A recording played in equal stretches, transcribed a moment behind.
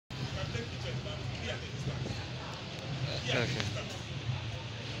Okay.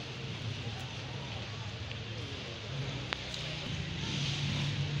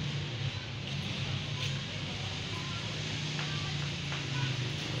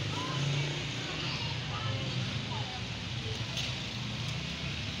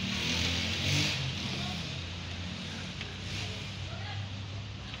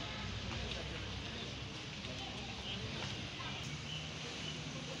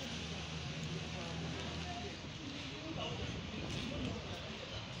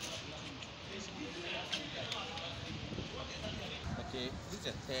 Okay, this is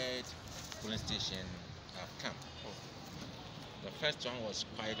the third police station I've come. The first one was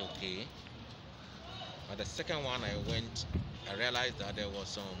quite okay, but the second one I went, I realized that there was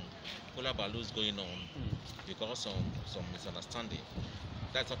some polar balloons going on because of some misunderstanding.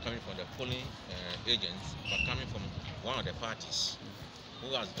 That's not coming from the polling agents, but coming from one of the parties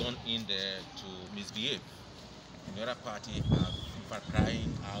who has gone in there to misbehave. And the other party are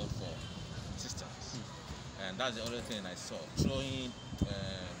crying out for assistance. And that's the only thing I saw. Throwing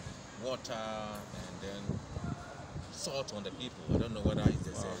water and then salt on the people. I don't know whether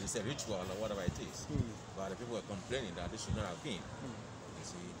it's a ritual or whatever it is. But the people were complaining that this should not have been. You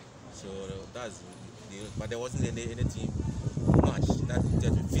see, so but there wasn't anything much that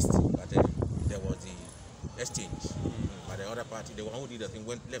just feasting. But there was the exchange. But the other party, the one who did the thing,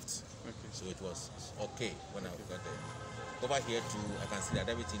 went left. So it was okay when I got there. Over here too, I can see that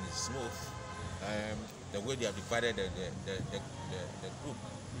everything is smooth. The way they have divided the group,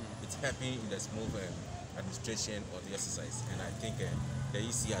 it's helping in the smooth administration of the exercise. And I think the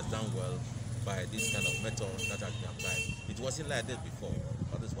EC has done well by this kind of method that has been applied. It wasn't like this before,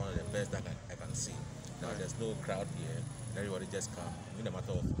 but it's one of the best that I can see. Now there's no crowd here. Everybody just come. In a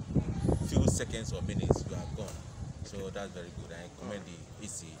matter of few seconds or minutes, you are gone. So that's very good. I commend the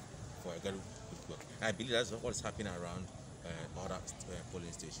EC for a very good work. I believe that's what is happening around other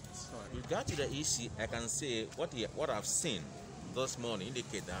polling stations. With regard to the EC, I can say what I've seen this morning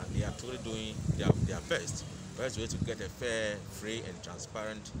indicate that they are totally doing their best to get a fair, free, and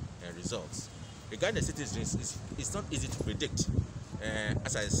transparent results. Regarding the citizens, it's not easy to predict.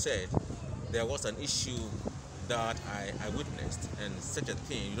 As I said, there was an issue that I witnessed, and such a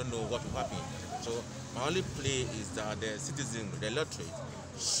thing, you don't know what will happen. So my only play is that the citizen, the electorate,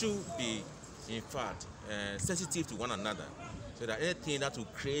 should be, in fact, sensitive to one another, so that anything that will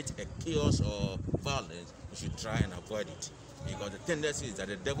create a chaos or violence, we should try and avoid it. Because the tendency is that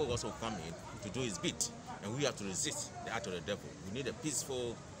the devil will also come in to do his bit, and we have to resist the act of the devil. We need a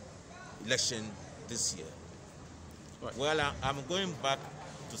peaceful election this year. Right. Well, I'm going back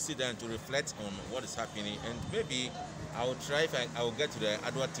to sit down to reflect on what is happening, and maybe I will try if I will get to the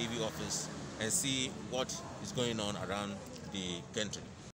Adwa TV office and see what is going on around the country.